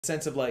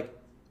sense of like,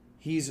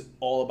 he's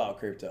all about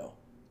crypto,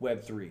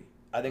 Web3.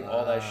 I think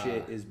all that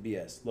shit is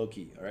BS, low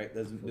key. All right,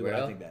 that's the way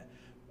I think that.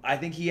 I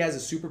think he has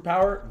a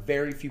superpower.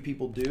 Very few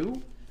people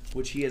do,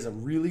 which he has a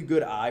really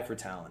good eye for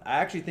talent. I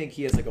actually think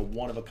he has like a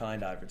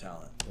one-of-a-kind eye for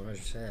talent.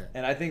 100%.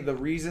 And I think the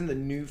reason the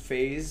new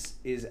FaZe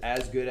is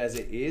as good as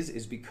it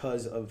is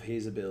because of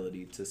his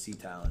ability to see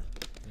talent.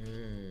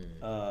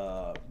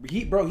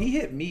 He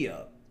hit me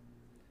up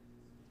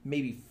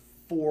maybe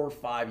 4 or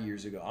 5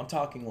 years ago. I'm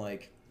talking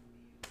like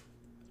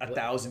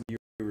 1,000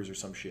 viewers or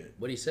some shit.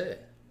 What'd he say?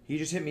 He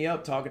just hit me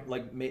up talking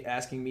like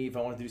asking me if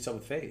I wanted to do something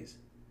with FaZe.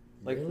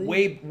 Like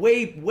really?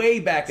 way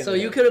back in So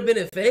you could have been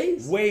in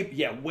FaZe?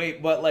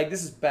 But like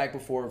this is back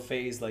before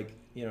FaZe, like,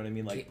 you know what I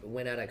mean? Like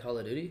went out at Call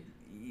of Duty?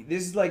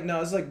 This is like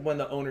this is like when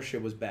the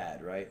ownership was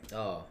bad, right?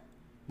 Oh.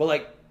 But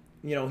like,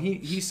 you know,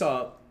 he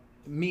saw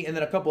me and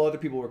then a couple other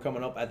people were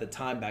coming up at the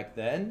time back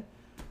then.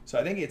 So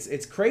I think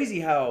it's crazy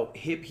how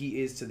hip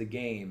he is to the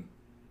game,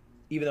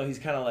 even though he's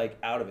kind of like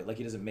out of it. Like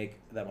he doesn't make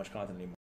that much content anymore.